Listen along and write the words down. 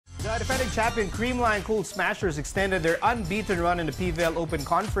Defending champion Creamline Cool Smashers extended their unbeaten run in the PVL Open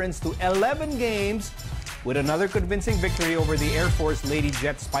Conference to 11 games with another convincing victory over the Air Force Lady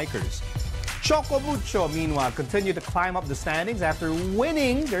Jet Spikers. Choco Mucho, meanwhile, continued to climb up the standings after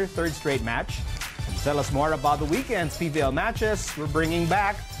winning their third straight match. And to tell us more about the weekend's PVL matches, we're bringing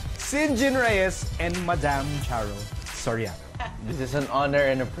back Sinjin Reyes and Madame Charo Soriano. This is an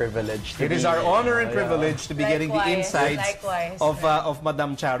honor and a privilege. It is our honor and privilege to be getting the insights of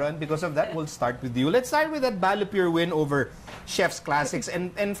Madame Charo. And because of that, we'll start with you. Let's start with that Balipure win over Chef's Classics.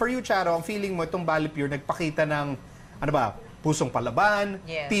 And for you, Charo, ang feeling mo itong Balipure nagpakita ng, ano ba, pusong palaban,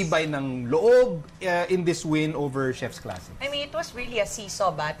 tibay ng loob in this win over Chef's Classics. I mean, it was really a seesaw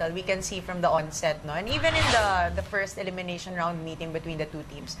battle. We can see from the onset, no? And even in the first elimination round meeting between the two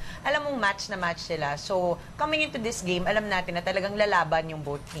teams, alam mong match na match sila. So, coming into this game, alam natin na talagang lalaban yung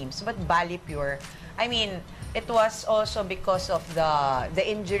both teams. But Balipure, I mean, it was also because of the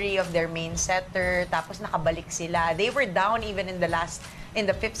injury of their main setter, tapos nakabalik sila. They were down even in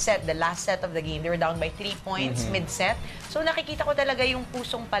the fifth set, the last set of the game. They were down by 3 points mid-set. So nakikita ko talaga yung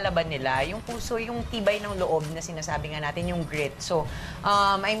pusong palaban nila, yung puso, yung tibay ng loob na sinasabi nga natin, yung grit. So,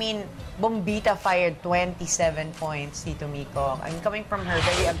 I mean, Bombita fired 27 points, Tito Miko. I mean, coming from her,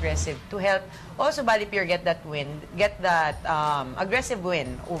 very aggressive to help also Balipure get that aggressive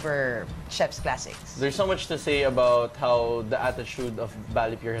win over Chef's Classics. There's so much to say about how the attitude of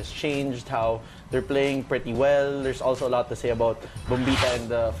Balipure has changed, how they're playing pretty well. There's also a lot to say about Bombita and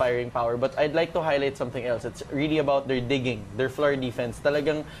the firing power. But I'd like to highlight something else. It's really about their digging, their floor defense.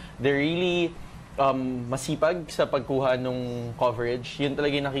 Talagang they're really masipag sa pagkuha ng coverage. Yun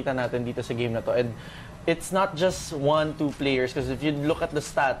talaga yung nakita natin dito sa game na to. And it's not just 1-2 players, because if you look at the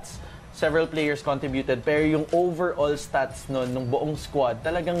stats, several players contributed, pero yung overall stats nung buong squad,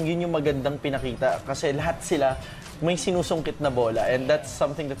 talagang yun yung magandang pinakita. Kasi lahat sila may sinusungkit na bola, and that's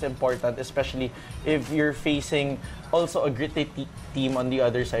something that's important, especially if you're facing also a gritty team on the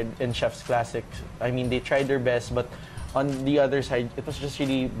other side in Chef's Classics. I mean, they tried their best, but on the other side, it was just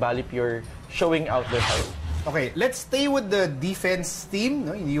really Balipure showing out their heart. Okay, let's stay with the defense team,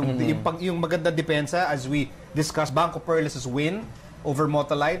 no? Yung maganda depensa as we discuss BanKo Perlas' win over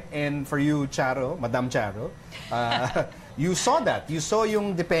Motolite. And for you, Charo, Madame Charo, you saw that. You saw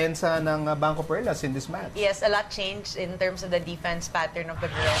yung depensa ng BanKo Perlas in this match. Yes, a lot changed in terms of the defense pattern of the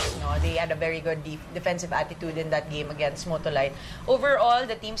girls. No? They had a very good defensive attitude in that game against Motolite. Overall,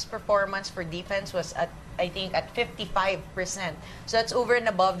 the team's performance for defense was I think at 55%. So that's over and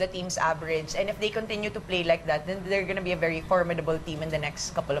above the team's average. And if they continue to play like that, then they're going to be a very formidable team in the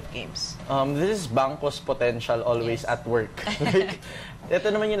next couple of games. This is BanKo's potential always at work.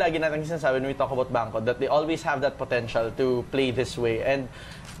 Ito naman yung lagi natin sinasabi when we talk about BanKo, that they always have that potential to play this way. And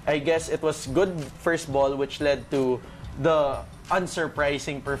I guess it was good first ball, which led to the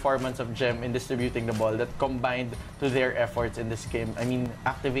unsurprising performance of Gem in distributing the ball that combined to their efforts in this game. I mean,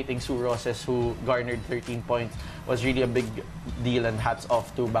 activating Sue Roses, who garnered 13 points, was really a big deal, and hats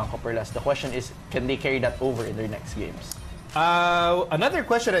off to BanKo Perlas. The question is, can they carry that over in their next games? Another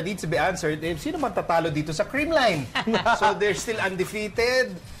question that needs to be answered, sino man tatalo dito sa Creamline? So they're still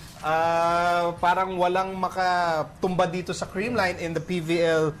undefeated. Parang walang makatumba dito sa Creamline in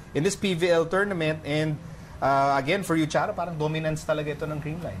this PVL tournament. And again, for you, Charo, parang dominance talaga ito ng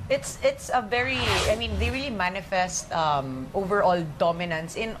Creamline. It's a very, I mean, they really manifest overall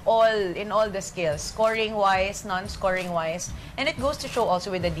dominance in all the skills, scoring wise, non-scoring wise, and it goes to show also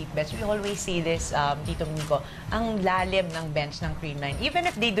with the deep bench. We always see this, Tito Miko, ang lalim ng bench ng Creamline. Even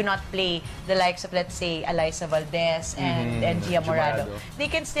if they do not play the likes of, let's say, Alyssa Valdez and Gia Morado, they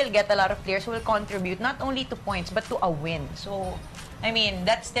can still get a lot of players who will contribute not only to points but to a win. So, I mean,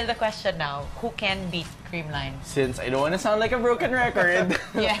 that's still the question now. Who can beat Creamline? Since I don't want to sound like a broken record.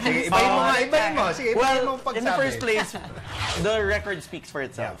 Sige, ibahin mo. Sige, well, in the first place, the record speaks for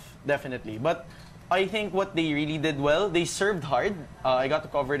itself. Definitely. But I think what they really did well, they served hard. I got to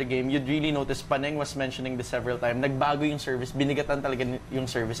cover the game. You'd really notice, Paneng was mentioning this several times, nagbago yung service, binigatan talaga yung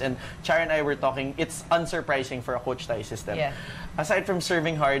service. And Chara and I were talking, it's unsurprising for a coach tie system. Yeah. Aside from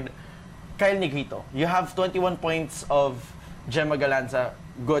serving hard, Kyle Negrito, you have 21 points of Gemma Galanza,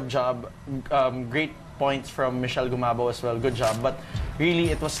 good job. Great points from Michelle Gumabo as well, good job. But really,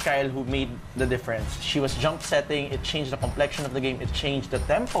 it was Kyle who made the difference. She was jump setting, it changed the complexion of the game, it changed the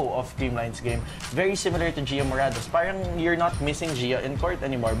tempo of Creamline's game. Very similar to Gia Morados. Parang you're not missing Gia in court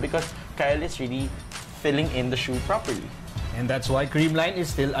anymore because Kyle is really filling in the shoe properly. And that's why Creamline is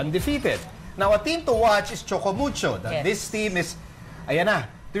still undefeated. Now, a team to watch is Choco Mucho. This team is, ayan na,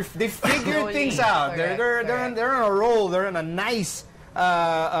 they figured things out. They're on a roll. They're on a nice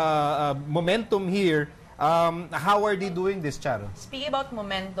momentum here. How are they doing this, Charo? Speaking about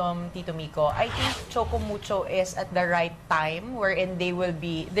momentum, Tito Miko, I think Choco Mucho is at the right time wherein they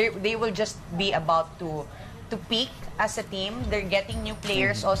will just be about to peak as a team. They're getting new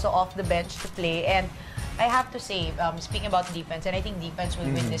players also off the bench to play, and I have to say, speaking about defense, and I think defense will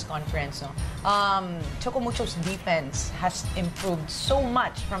win this conference. No? Choco Mucho's defense has improved so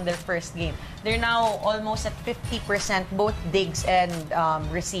much from their first game. They're now almost at 50% both digs and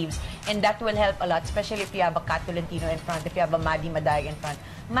receives, and that will help a lot, especially if you have a Kat Tolentino in front, if you have a Maddie Maday in front.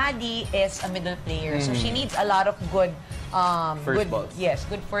 Maddie is a middle player, so she needs a lot of good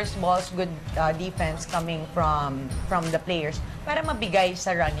good first balls, good defense coming from the players para mabigay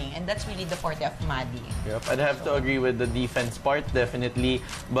sa running, and that's really the forte of Maddie. Yep, I'd have to agree with the defense part, definitely.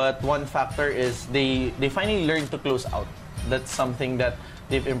 But one factor is they finally learned to close out. That's something that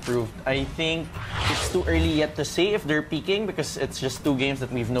they've improved. I think it's too early yet to say if they're peaking because it's just 2 games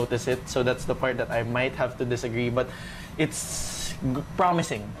that we've noticed it. So that's the part that I might have to disagree. But it's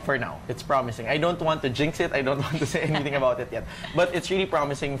promising for now. It's promising. I don't want to jinx it. I don't want to say anything about it yet. But it's really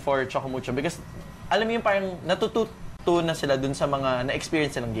promising for Choco Mucho because alam mo yung parang natututo na sila dun sa mga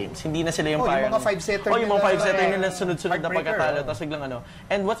na-experience nilang games. Hindi na sila yung parang... yung mga 5-setter yung mga 5-setter nila sunod-sunod na pagkatalo. Tapos biglang ano.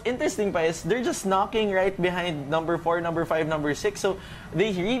 And what's interesting pa is they're just knocking right behind number 4, number 5, number 6. So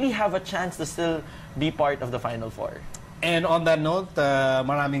they really have a chance to still be part of the Final Four. And on that note,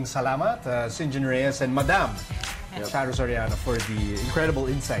 maraming salamat, Sinjin Reyes and Madam Charo Soriano for the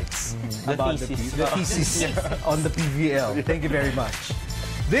incredible insights about the thesis on the PVL. Thank you very much.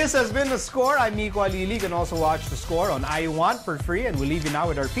 This has been The Score. I'm Miko Alili. You can also watch The Score on iWant for free. And we'll leave you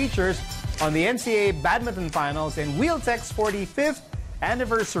now with our features on the NCAA Badminton Finals and Wheeltech's 45th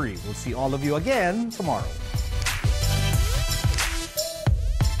anniversary. We'll see all of you again tomorrow.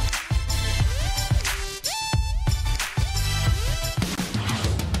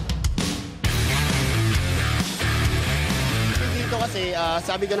 Kasi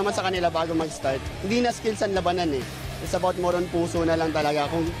sabi ko naman sa kanila bago mag-start, hindi na skills ang labanan eh. It's about more on puso na lang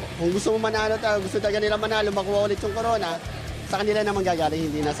talaga. Kung gusto mo manalo, gusto talaga nila manalo, makuha ulit yung corona, sa kanila naman gagaling,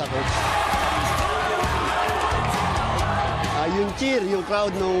 hindi na sa coach. Yung cheer, yung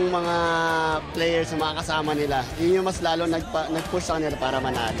crowd ng mga players, mga kasama nila, yun yung mas lalo nag-push sa kanila para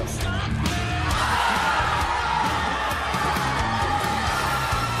manalo.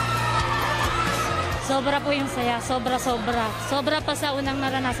 Sobra po yung saya, sobra. Sobra pa sa unang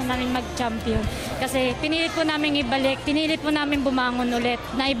naranasan namin mag-champion. Kasi pinilit po namin ibalik, pinilit po namin bumangon ulit,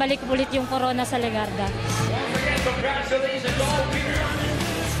 na ibalik ulit yung corona sa Legarda. Congratulations all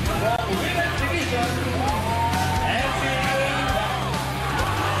winners from Women's Division.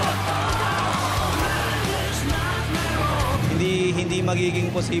 Hindi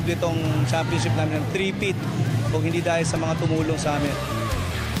magiging posible itong championship namin ng 3-peat kung hindi dahil sa mga tumulong sa amin.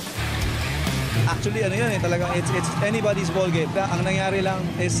 Actually, ano yun eh, talagang it's anybody's ball game. Ang nangyari lang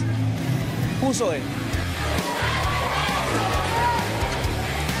is puso eh.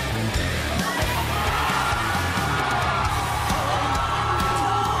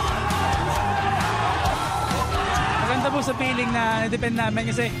 Maganda po sa feeling na depend namin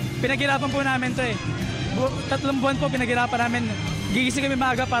kasi pinaghirapan po namin to eh. 3 buwan po pinaghirapan namin. Gigising kami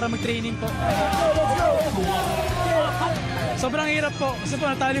maaga para mag-training po. Sobrang hirap po. Kasi po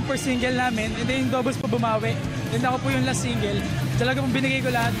natalo yung first single namin. And then yung doubles po bumawi. And ako po yung last single. Talaga pong binigay ko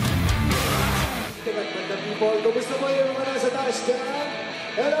lahat. Magandang people, kumusta po yung mga nasa taas dyan?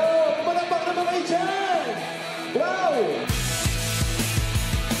 Hello! Pumalakpak na mga dyan! Wow!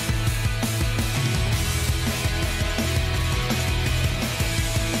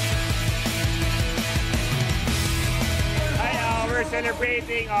 We're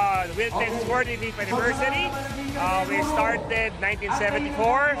celebrating Wheeltech's 45th anniversary. We started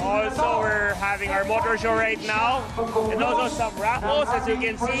 1974. Also, we're having our motor show right now. And also some raffles, as you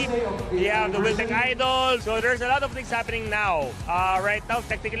can see. We have the Wheeltech Idol. So there's a lot of things happening now. Right now,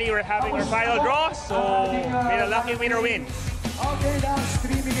 technically, we're having our final draw. So may the lucky winner wins. Okay, last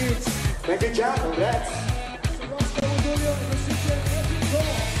 3 minutes. Thank you, Jack. Congrats.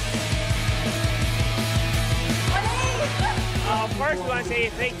 First, I want to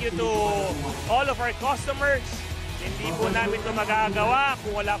say thank you to all of our customers. Hindi po namin ito magagawa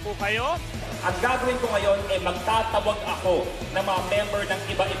kung wala po kayo. Ang gagawin ko ngayon ay magtatawag ako ng mga member ng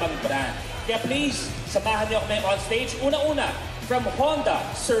iba-ibang brand. Kaya please, samahan niyo ako ngayon on stage. Una-una, from Honda,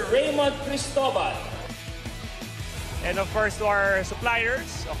 Sir Raymond Cristobal. And of course, to our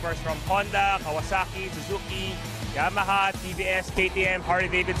suppliers, of course, from Honda, Kawasaki, Suzuki, Yamaha, TVS, KTM,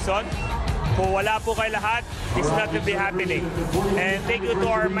 Harley-Davidson. Kung wala po kayo lahat, this is not to be happening. And thank you to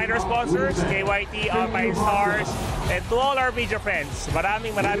our minor sponsors, KYT, Alpine Stars, And to all our media friends,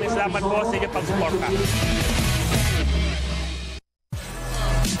 maraming salamat po sa inyong pagsuporta.